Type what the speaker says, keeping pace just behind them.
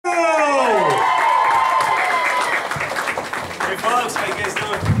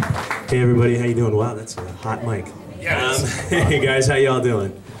Hey everybody, how you doing? Wow, that's a hot mic. Hey guys, how y'all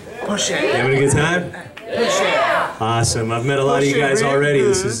doing? Push it. You having a good time? Push it. Awesome. I've met a lot of you guys already.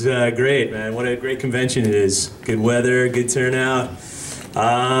 This is great, man. What a great convention it is. Good weather, good turnout.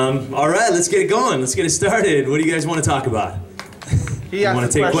 All right, let's get it going. Let's get it started. What do you guys want to talk about? You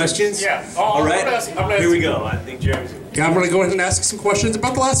want to take questions? Yeah. All right. Here we go. I think Jeremy's. Yeah, I'm going to go ahead and ask some questions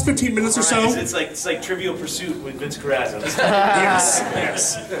about the last 15 minutes or so. It's like Trivial Pursuit with Vince Corazza. Yes,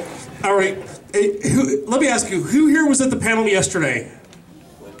 yes. All right. Hey, let me ask you, who here was at the panel yesterday?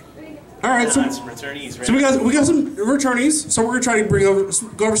 All right, so some returnees, right? So we got some returnees. So we're going to try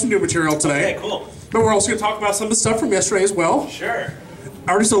to go over some new material today. Okay, cool. But we're also going to talk about some of the stuff from yesterday as well. Sure.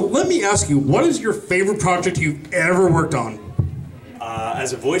 All right. So let me ask you, what is your favorite project you've ever worked on?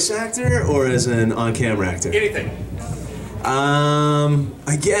 As a voice actor or as an on-camera actor? Anything.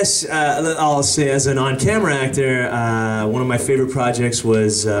 I guess I'll say as an on-camera actor, one of my favorite projects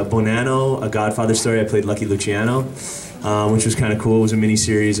was Bonanno, a Godfather story. I played Lucky Luciano, which was kind of cool. It was a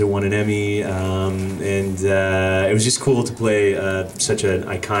miniseries. It won an Emmy, and it was just cool to play such an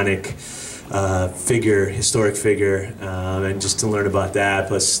iconic figure, historic figure, and just to learn about that.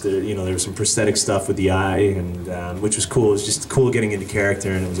 Plus, there was some prosthetic stuff with the eye, and which was cool. It was just cool getting into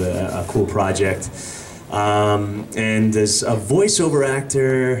character, and it was a cool project. And as a voiceover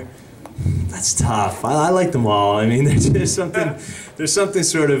actor, that's tough. I like them all. I mean, there's something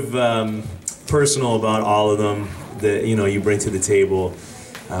sort of personal about all of them that you bring to the table.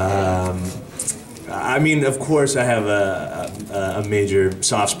 I mean, of course, I have a major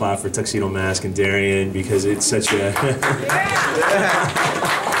soft spot for Tuxedo Mask and Darien because it's such a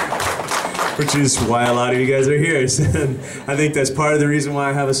which is why a lot of you guys are here. I think that's part of the reason why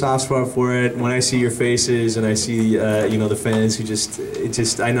I have a soft spot for it. When I see your faces and I see the fans who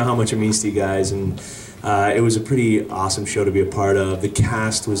I know how much it means to you guys, and it was a pretty awesome show to be a part of. The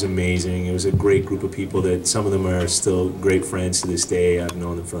cast was amazing. It was a great group of people that some of them are still great friends to this day. I've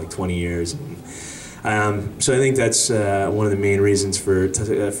known them for like 20 years. So I think that's one of the main reasons for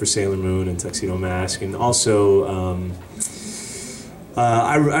Sailor Moon and Tuxedo Mask, and also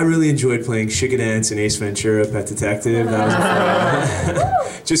I really enjoyed playing Shikadance and Ace Ventura, Pet Detective. That was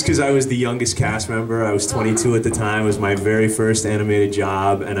fun. Just because I was the youngest cast member. I was 22 at the time. It was my very first animated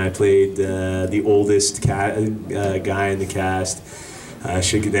job, and I played the oldest guy in the cast,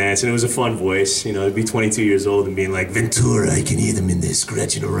 Shikadance, and it was a fun voice. To be 22 years old and being like, Ventura, I can hear them in there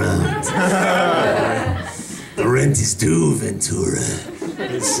scratching around. The rent is due, Ventura.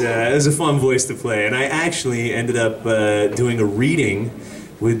 It was a fun voice to play, and I actually ended up doing a reading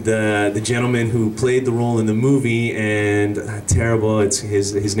with the gentleman who played the role in the movie, and terrible,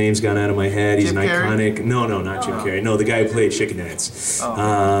 his name's gone out of my head. He's an iconic. No, not Jim Carrey. No, the guy who played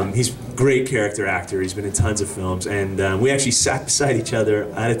Shikadance. He's a great character actor. He's been in tons of films, and we actually sat beside each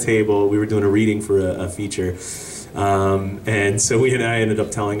other at a table. We were doing a reading for a feature. And so I ended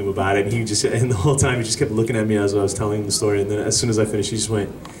up telling him about it, and the whole time he just kept looking at me as I was telling him the story, and then as soon as I finished, he just went,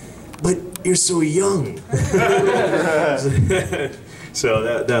 "But you're so young." So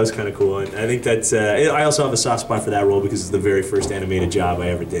that was kind of cool, and I think that's, I also have a soft spot for that role because it's the very first animated job I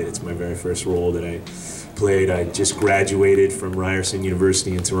ever did. It's my very first role that I played. I just graduated from Ryerson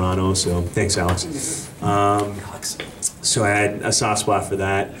University in Toronto, so thanks, Alex. So I had a soft spot for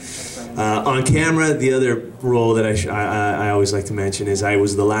that. On camera, the other role that I always like to mention is I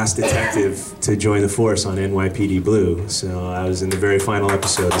was the last detective to join the force on NYPD Blue. So I was in the very final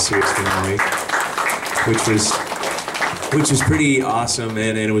episode, the series finale, which was pretty awesome,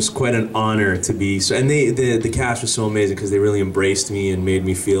 and it was quite an honor to be. So, and the cast was so amazing because they really embraced me and made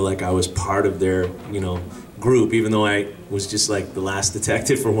me feel like I was part of their group, even though I was just like the last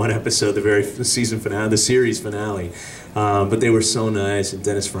detective for one episode, the series finale. But they were so nice, and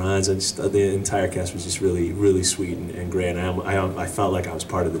Dennis Franz, and the entire cast was just really, really sweet and great. And I felt like I was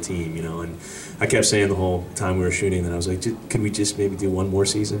part of the team, and I kept saying the whole time we were shooting that I was like, could we just maybe do one more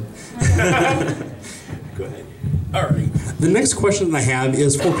season? Go ahead. All right. The next question that I have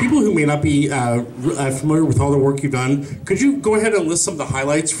is for people who may not be familiar with all the work you've done, could you go ahead and list some of the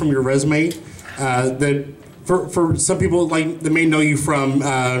highlights from your resume that for some people that may know you from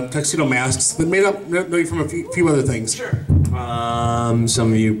Tuxedo Masks, but may not know you from a few other things? Sure.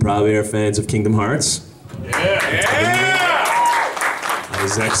 Some of you probably are fans of Kingdom Hearts. Yeah! I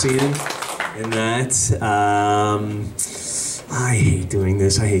was Zexian in that. I hate doing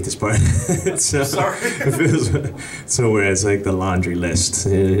this. I hate this part. Sorry. So where it's like the laundry list.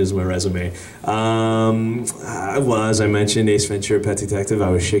 Here's my resume. As I mentioned, Ace Ventura, Pet Detective. I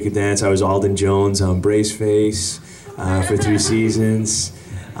was Shikadance. I was Alden Jones on Braceface for 3 seasons.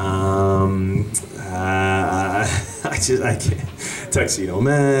 I can't. Tuxedo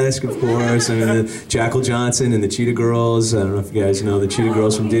Mask, of course. I mean, the Jackal Johnson and the Cheetah Girls. I don't know if you guys know the Cheetah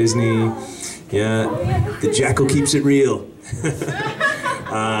Girls from Disney. Yeah, the Jackal keeps it real.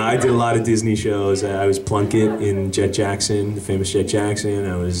 I did a lot of Disney shows. I was Plunkett in Jet Jackson, the famous Jet Jackson.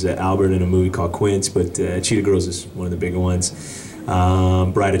 I was Albert in a movie called Quince, but Cheetah Girls is one of the bigger ones.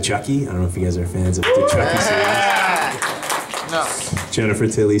 Bride of Chucky. I don't know if you guys are fans of the Chucky series. No. Jennifer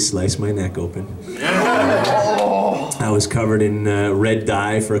Tilly sliced my neck open. I was covered in red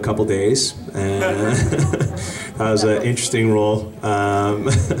dye for a couple days. That was an interesting role. I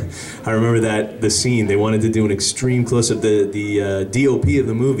remember the scene. They wanted to do an extreme close-up. The DOP of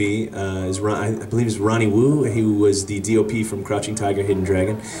the movie I believe is Ronnie Wu. He was the DOP from Crouching Tiger, Hidden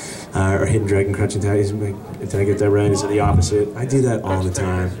Dragon, or Hidden Dragon, Crouching Tiger. Did I get that right? Is it the opposite? I do that all the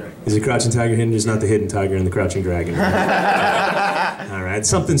time. Is it Crouching Tiger, Hidden? It's not the Hidden Tiger and the Crouching Dragon. All right,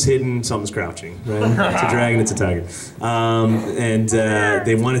 something's hidden, something's crouching, right? It's a dragon, it's a tiger.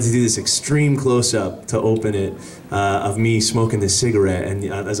 They wanted to do this extreme close-up to open it of me smoking this cigarette, and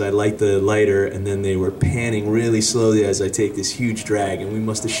as I light the lighter, and then they were panning really slowly as I take this huge drag, and we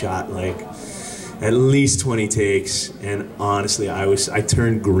must have shot like at least 20 takes, and honestly, I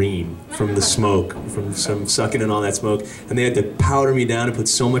turned green from the smoke, from some sucking in all that smoke, and they had to powder me down and put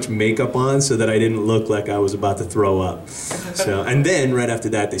so much makeup on so that I didn't look like I was about to throw up. So, and then right after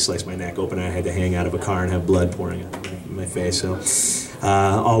that, they sliced my neck open. I had to hang out of a car and have blood pouring out of my face. So,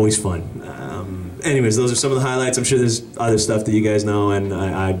 always fun. Anyways, those are some of the highlights. I'm sure there's other stuff that you guys know, and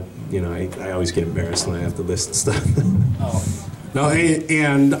I always get embarrassed when I have to list stuff. No,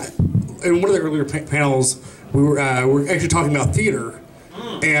 and in one of the earlier panels, we were actually talking about theater,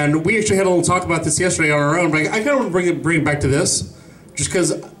 and we actually had a little talk about this yesterday on our own. But I kind of want to bring it back to this, just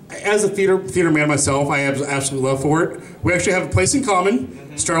because as a theater man myself, I have absolute love for it. We actually have a place in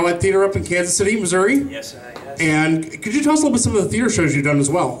common, Starlight Theater up in Kansas City, Missouri. Yes. And could you tell us a little bit some of the theater shows you've done as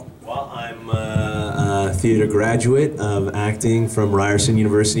well? Well, I'm a theater graduate of acting from Ryerson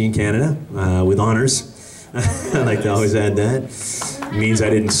University in Canada with honors. I like to always add that. It means I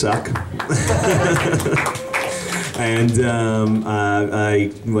didn't suck. And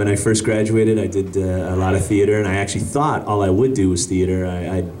when I first graduated, I did a lot of theater, and I actually thought all I would do was theater.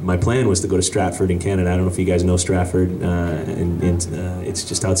 My plan was to go to Stratford in Canada. I don't know if you guys know Stratford. It's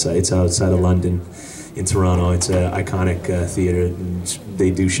just outside. It's outside of London, in Toronto. It's an iconic theater. They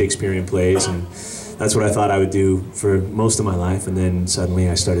do Shakespearean plays, and that's what I thought I would do for most of my life, and then suddenly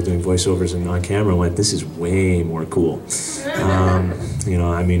I started doing voiceovers and on camera and went, this is way more cool.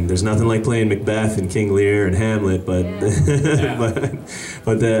 I mean, there's nothing like playing Macbeth and King Lear and Hamlet, but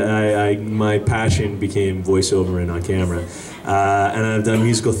my passion became voiceover and on camera. And I've done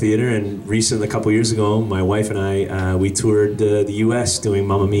musical theater, and recently, a couple years ago, my wife and I, we toured the US doing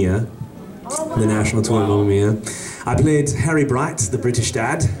Mamma Mia, the national tour of Mamma Mia. I played Harry Bright, the British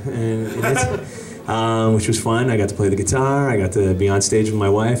dad, in it. Which was fun. I got to play the guitar. I got to be on stage with my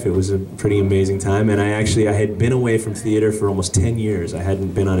wife. It was a pretty amazing time. And I had been away from theater for almost 10 years. I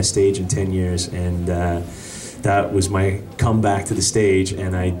hadn't been on a stage in 10 years. And that was my comeback to the stage.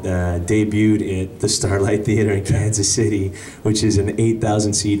 And I debuted at the Starlight Theater in Kansas City, which is an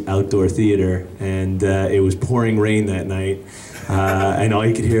 8,000 seat outdoor theater. And it was pouring rain that night. And all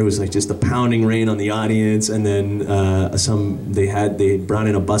you could hear was like just the pounding rain on the audience, and then they brought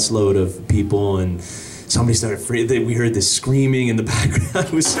in a busload of people, and somebody started we heard this screaming in the background.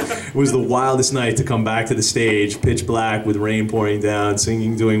 It was the wildest night to come back to the stage, pitch black with rain pouring down,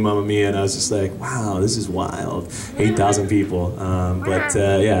 doing Mamma Mia, and I was just like, wow, this is wild. 8,000 people, so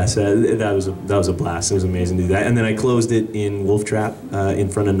that was a blast. It was amazing to do that, and then I closed it in Wolf Trap in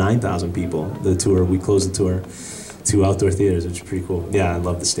front of 9,000 people. We closed the tour. 2 outdoor theaters, which is pretty cool. Yeah, I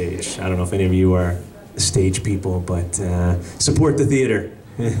love the stage. I don't know if any of you are stage people, but support the theater.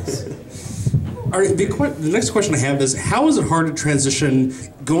 All right, the next question I have is, how is it hard to transition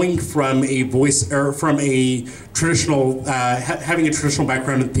going from a voice, or from a traditional, having a traditional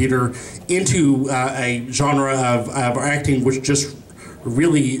background in theater into a genre of acting which just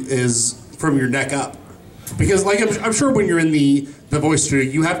really is from your neck up? Because I'm sure when you're in the voice studio,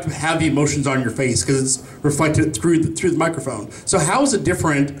 you have to have the emotions on your face because it's reflected through the microphone. So how is it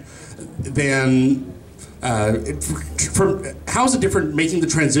different than how is it different making the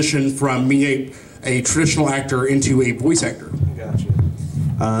transition from being a traditional actor into a voice actor? Gotcha.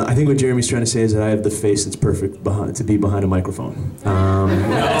 I think what Jeremy's trying to say is that I have the face that's perfect to be behind a microphone. No,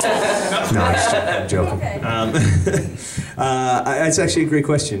 I'm joking. It's actually a great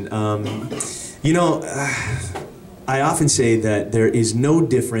question. I often say that there is no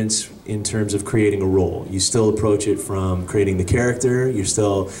difference in terms of creating a role. You still approach it from creating the character. You're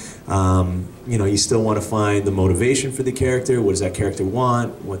still, you still want to find the motivation for the character. What does that character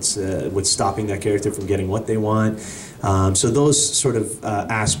want? What's stopping that character from getting what they want? So those sort of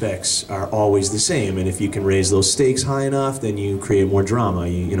aspects are always the same, and if you can raise those stakes high enough, then you create more drama.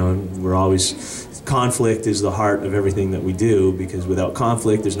 We're always, conflict is the heart of everything that we do, because without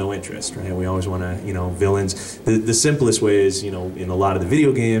conflict, there's no interest, right? We always want to, villains. The simplest way is, in a lot of the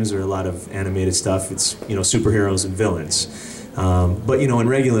video games or a lot of animated stuff, it's, superheroes and villains. But in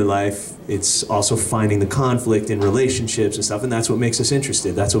regular life, it's also finding the conflict in relationships and stuff, and that's what makes us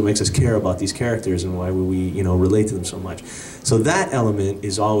interested. That's what makes us care about these characters and why we relate to them so much. So that element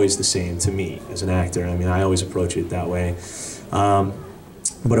is always the same to me as an actor. I mean, I always approach it that way.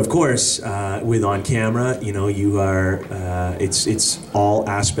 But of course, with on camera, you are. It's all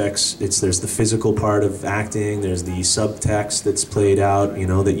aspects. There's the physical part of acting. There's the subtext that's played out.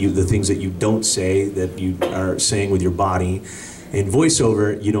 The things that you don't say that you are saying with your body. In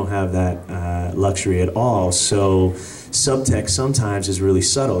voiceover, you don't have that luxury at all. So subtext sometimes is really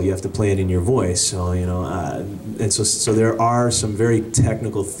subtle. You have to play it in your voice. So and so there are some very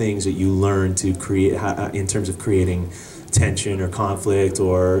technical things that you learn to create in terms of creating tension or conflict,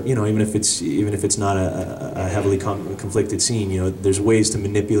 or even if it's not a heavily conflicted scene, there's ways to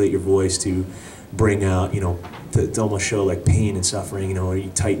manipulate your voice to bring out, to almost show like pain and suffering, or you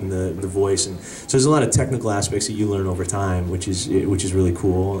tighten the voice, and so there's a lot of technical aspects that you learn over time, which is really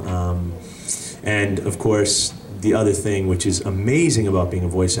cool. And of course, the other thing which is amazing about being a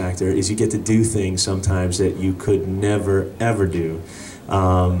voice actor is you get to do things sometimes that you could never ever do.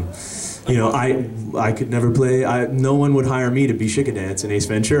 I could never play, no one would hire me to be Chickadance in Ace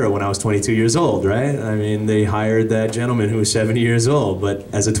Ventura when I was 22 years old, right? I mean, they hired that gentleman who was 70 years old, but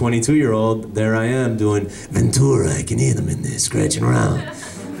as a 22-year-old, there I am doing Ventura, I can hear them in there scratching around.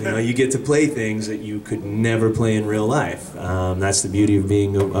 You get to play things that you could never play in real life. That's the beauty of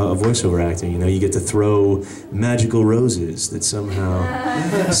being a voiceover actor. You get to throw magical roses that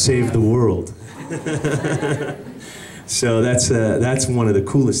somehow save the world. So that's one of the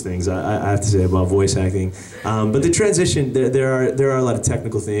coolest things I have to say about voice acting. But the transition, there are a lot of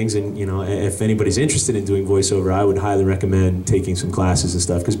technical things, and if anybody's interested in doing voiceover, I would highly recommend taking some classes and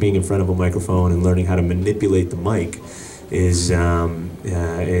stuff, because being in front of a microphone and learning how to manipulate the mic is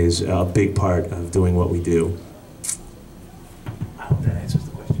a big part of doing what we do. I hope that answers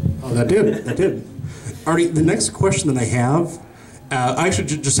the question. Oh, that did. Artie, the next question that I have, I should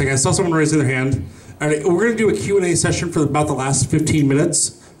just say, I saw someone raising their hand. All right, we're going to do a Q&A session for about the last 15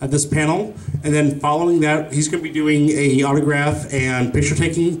 minutes of this panel, and then following that, he's going to be doing a autograph and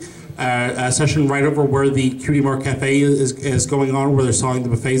picture-taking session right over where the Cutie Mark Cafe is going on, where they're selling the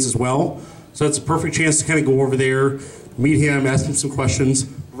buffets as well. So it's a perfect chance to kind of go over there, meet him, ask him some questions.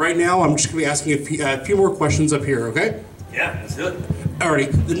 Right now, I'm just going to be asking a few more questions up here, okay? Yeah, let's do it. All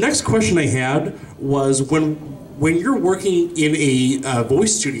right, the next question I had was when you're working in a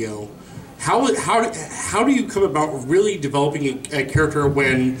voice studio, how do you come about really developing a character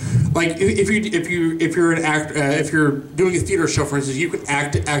when, like, if you're an actor, if you're doing a theater show, for instance, you can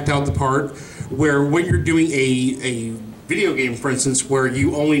act out the part, where when you're doing a video game, for instance, where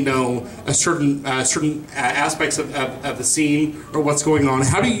you only know a certain aspects of the scene or what's going on,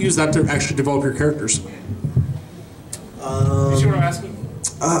 how do you use that to actually develop your characters? You see what I'm asking?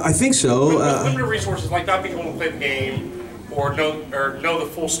 I think so. Limited resources, like not being able to play the game, or know the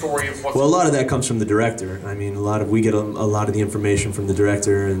full story of what's. Well, a lot of that comes from the director. I mean, we get a lot of the information from the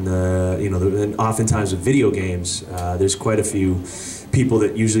director, and and oftentimes with video games, there's quite a few people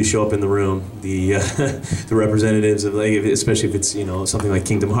that usually show up in the room. The the representatives of, like, especially if it's something like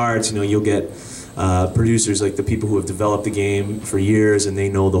Kingdom Hearts, you'll get producers, like the people who have developed the game for years, and they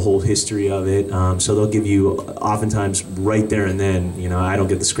know the whole history of it. So they'll give you oftentimes right there and then. I don't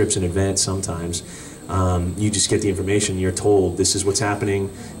get the scripts in advance sometimes. You just get the information, you're told this is what's happening,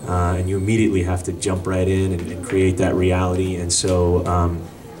 and you immediately have to jump right in and create that reality. And so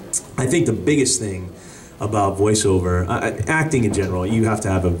I think the biggest thing about voiceover, acting in general, you have to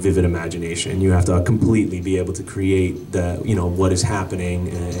have a vivid imagination. You have to completely be able to create the, what is happening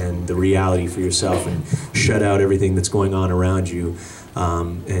and the reality for yourself, and shut out everything that's going on around you.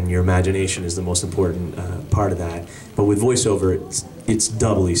 And your imagination is the most important part of that. But with voiceover, it's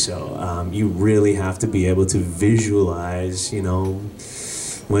doubly so. You really have to be able to visualize,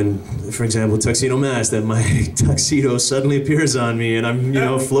 when, for example, Tuxedo Mask, that my tuxedo suddenly appears on me and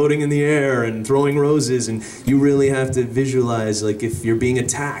I'm, floating in the air and throwing roses, and you really have to visualize, like, if you're being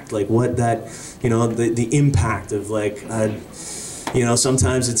attacked, like what that, the impact of, like, You know,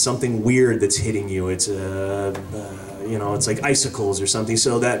 sometimes it's something weird that's hitting you. It's you know, it's like icicles or something,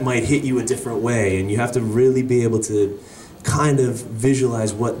 so that might hit you a different way, and you have to really be able to kind of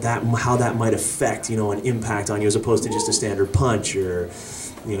visualize how that might affect, you know, an impact on you, as opposed to just a standard punch, or,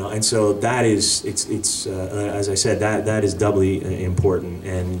 you know. And so that is, as I said, that is doubly important.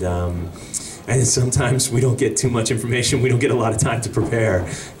 And sometimes we don't get too much information. We don't get a lot of time to prepare.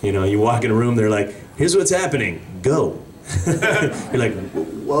 You know, you walk in a room, they're like, "Here's what's happening. Go." You're like,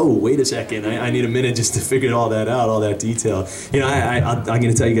 "Whoa, wait a second. I need a minute just to figure all that out, all that detail." You know, I'm going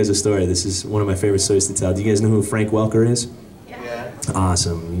to tell you guys a story. This is one of my favorite stories to tell. Do you guys know who Frank Welker is? Yeah.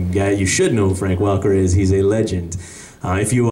 Awesome. You should know who Frank Welker is. He's a legend. If you